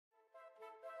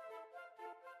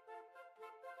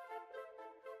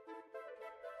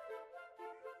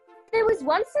There was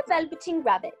once a Velveteen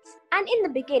Rabbit, and in the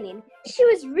beginning, she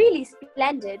was really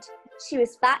splendid. She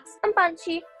was fat and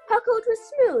bunchy, her coat was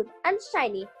smooth and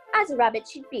shiny, as a rabbit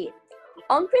should be.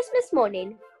 On Christmas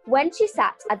morning, when she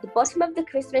sat at the bottom of the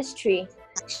Christmas tree,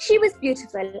 she was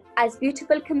beautiful as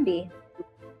beautiful can be.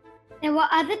 There were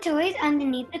other toys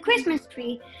underneath the Christmas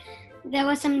tree. There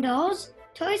were some dolls,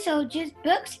 toy soldiers,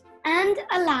 books, and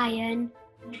a lion.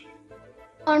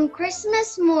 On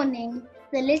Christmas morning,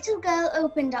 the little girl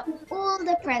opened up all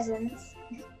the presents.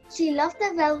 She loved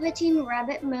the Velveteen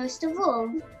Rabbit most of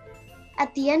all.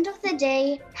 At the end of the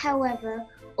day, however,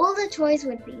 all the toys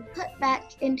would be put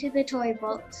back into the toy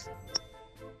box.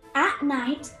 At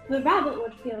night, the rabbit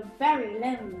would feel very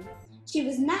lonely. She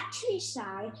was naturally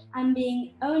shy, and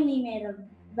being only made of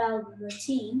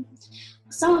velveteen,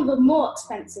 some of the more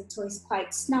expensive toys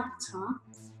quite snubbed her.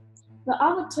 The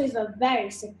other toys were very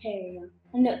superior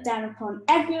and looked down upon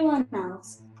everyone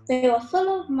else. They were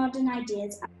full of modern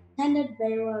ideas and pretended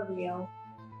they were real.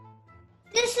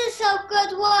 This is a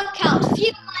good workout.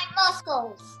 Feel my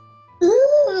muscles.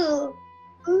 Ooh!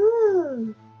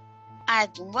 Ooh!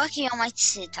 I've been working on my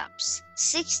sit-ups.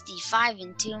 65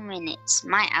 in 2 minutes.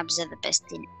 My abs are the best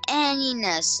in any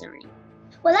nursery.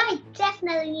 Well, I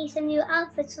definitely need some new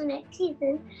outfits for next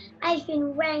season. I've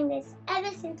been wearing this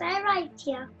ever since I arrived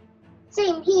here.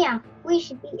 Same here. We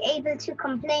should be able to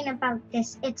complain about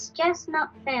this. It's just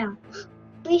not fair.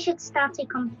 We should start a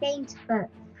complaint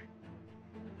first.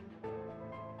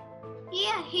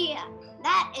 Hear, hear.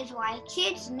 That is why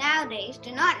kids nowadays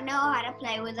do not know how to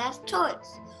play with us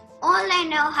toys. All they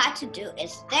know how to do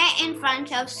is stare in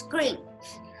front of screens.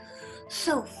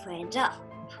 So fed up.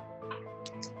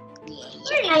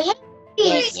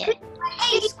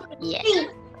 Yeah.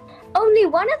 Only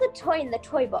one other toy in the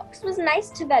toy box was nice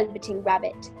to Velveteen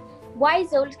Rabbit.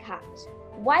 Wise Old Cat.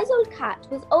 Wise Old Cat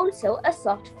was also a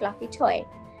soft, fluffy toy.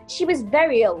 She was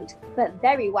very old, but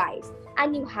very wise,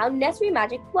 and knew how nursery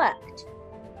magic worked.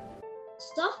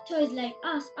 Soft toys like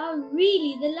us are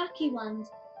really the lucky ones.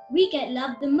 We get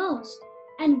loved the most,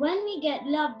 and when we get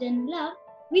loved and loved,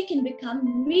 we can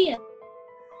become real.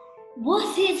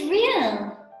 What is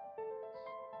real?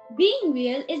 Being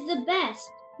real is the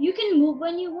best. You can move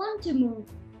when you want to move.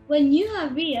 When you are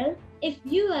real, if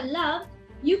you are loved,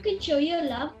 you can show your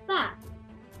love back.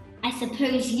 I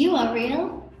suppose you are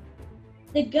real.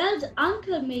 The girl's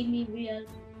uncle made me real.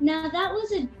 Now that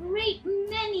was a great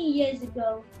many years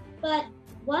ago, but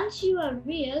once you are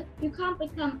real, you can't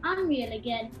become unreal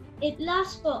again. It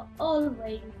lasts for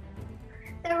always.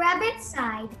 The rabbit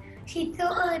sighed. She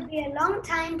thought it would be a long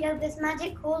time till this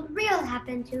magic called real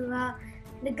happened to her.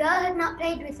 The girl had not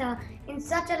played with her in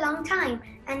such a long time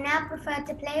and now preferred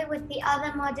to play with the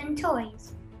other modern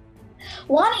toys.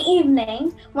 One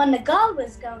evening, when the girl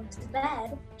was going to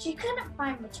bed, she couldn't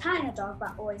find the china dog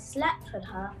that always slept with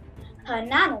her. Her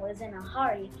nana was in a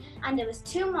hurry, and it was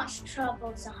too much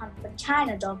trouble to hunt for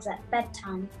china dogs at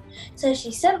bedtime. So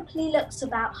she simply looked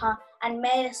about her and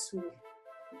made a swoop.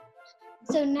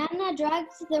 So Nana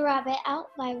dragged the rabbit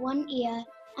out by one ear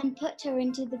and put her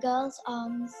into the girl's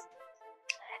arms.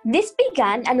 This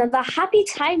began another happy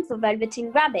time for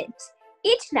Velveteen Rabbit.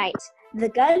 Each night, the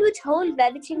girl would hold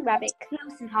Velveteen Rabbit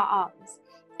close in her arms.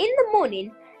 In the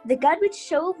morning, the girl would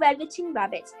show Velveteen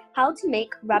Rabbit how to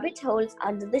make rabbit holes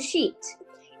under the sheet.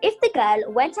 If the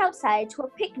girl went outside to a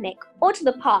picnic or to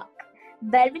the park,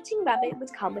 Velveteen Rabbit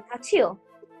would come with her too.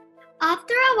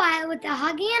 After a while with the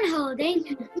hugging and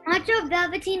holding, much of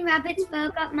Velveteen Rabbit's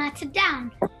fur got matted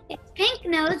down. Its pink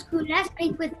nose grew less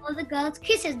pink with all the girls'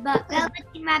 kisses, but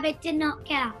Velveteen Rabbit did not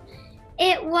care.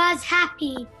 It was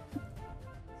happy.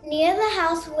 Near the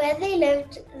house where they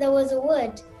lived, there was a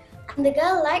wood, and the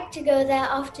girl liked to go there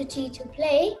after tea to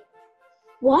play.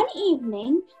 One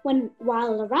evening,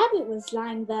 while the rabbit was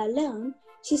lying there alone,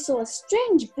 she saw a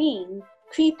strange being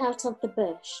creep out of the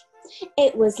bush.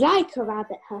 It was like a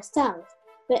rabbit herself,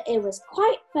 but it was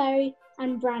quite furry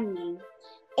and brand new.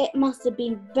 It must have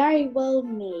been very well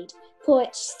made, for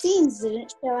its seams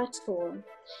didn't show at all,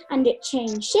 and it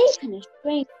changed shape in a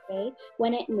strange way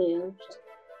when it moved.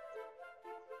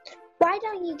 Why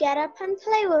don't you get up and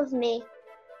play with me?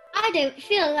 I don't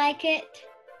feel like it.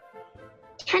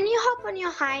 Can you hop on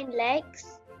your hind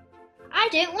legs? I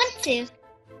don't want to.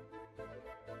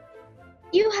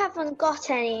 You haven't got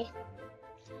any.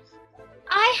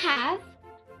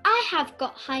 I have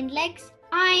got hind legs.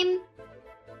 I'm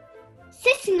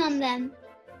sitting on them.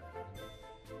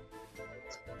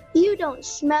 You don't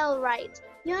smell right.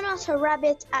 You're not a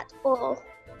rabbit at all.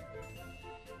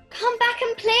 Come back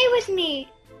and play with me.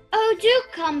 Oh, do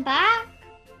come back.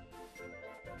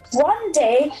 One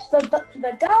day,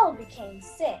 the girl became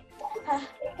sick. Her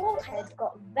forehead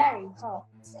got very hot.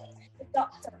 The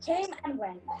doctor came and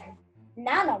went.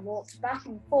 Nana walked back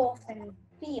and forth in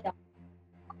fear.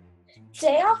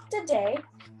 Day after day,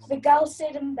 the girl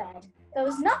stayed in bed. There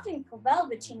was nothing for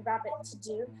Velveteen Rabbit to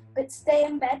do but stay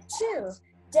in bed too,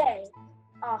 day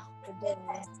after day.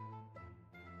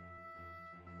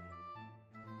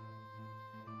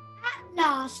 At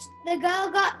last, the girl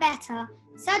got better.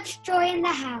 Such joy in the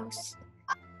house.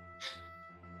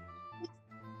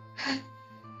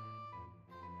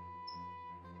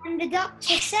 And the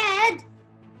doctor said,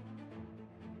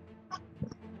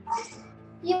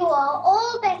 You are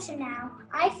all better now.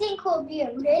 I think it will be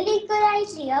a really good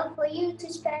idea for you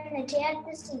to spend the day at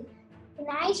the sea. The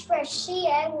nice fresh sea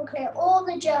air will clear all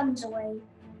the germs away.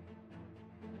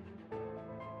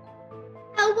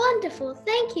 How wonderful.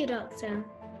 Thank you, Doctor.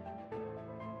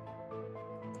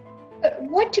 But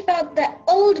what about the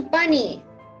old bunny?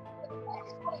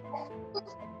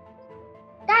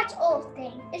 That old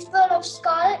thing is full of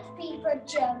scarlet fever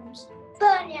germs.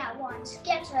 Burn it at once.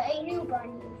 Get her a new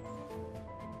bunny.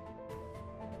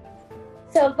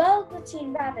 So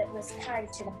Velveteen Rabbit was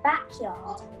carried to the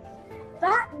backyard.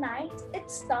 That night, it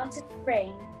started to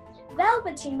rain.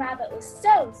 Velveteen Rabbit was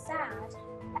so sad,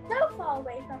 so far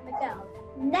away from the girl,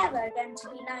 never going to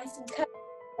be nice and cozy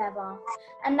together,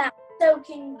 and now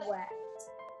soaking wet.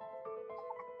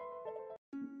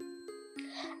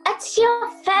 A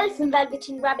tear fell from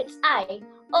Velveteen Rabbit's eye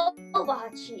over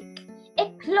her cheek.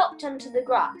 It plopped onto the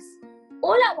grass.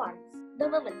 All at once, the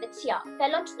moment the tear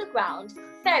fell onto the ground,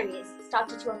 fairies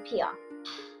started to appear.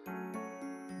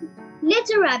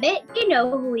 Little Rabbit, do you know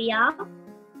who we are?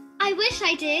 I wish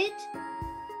I did.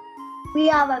 We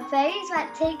are the fairies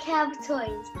that take care of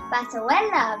toys that are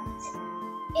well loved.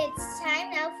 It's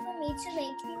time now for me to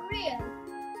make you real.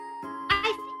 I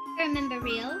think I remember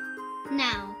real.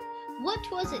 Now,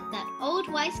 what was it that old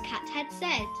wise cat had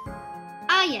said?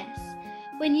 Ah yes,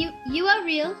 when you are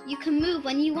real, you can move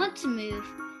when you want to move.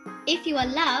 If you are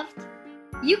loved,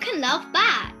 you can love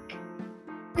back.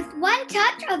 With one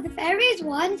touch of the fairy's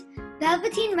wand,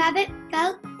 Velveteen Rabbit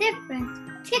felt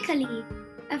different, tickly.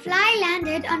 A fly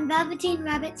landed on Velveteen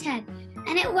Rabbit's head,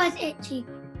 and it was itchy.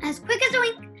 As quick as a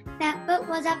wink, that foot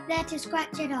was up there to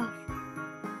scratch it off.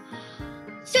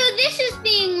 So this is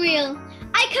being real.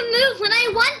 I can move when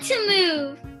I want to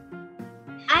move.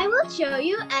 I will show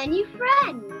you a new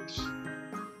friend.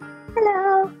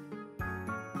 Hello.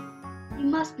 You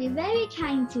must be very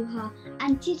kind to her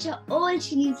and teach her all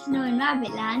she needs to know in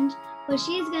Rabbitland, for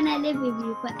she's gonna live with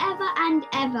you forever and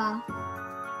ever.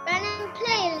 Run and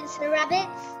play, little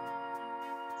rabbits.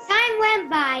 Time went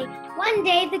by. One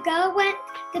day the girl went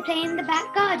to play in the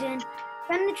back garden.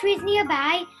 From the trees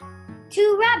nearby,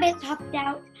 2 rabbits hopped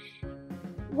out.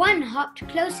 One hopped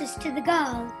closest to the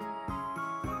girl.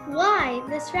 Why,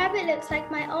 this rabbit looks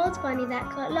like my old bunny that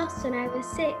got lost when I was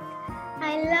sick.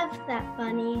 I loved that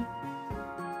bunny.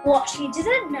 What she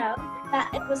didn't know, that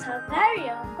it was her very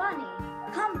own bunny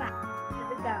come back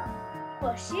to the girl,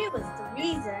 for she was the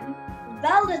reason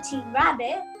Velveteen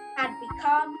Rabbit had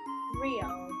become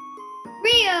real.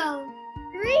 Real!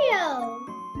 Real!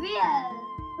 Real!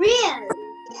 Real!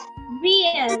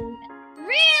 Real!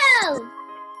 Real!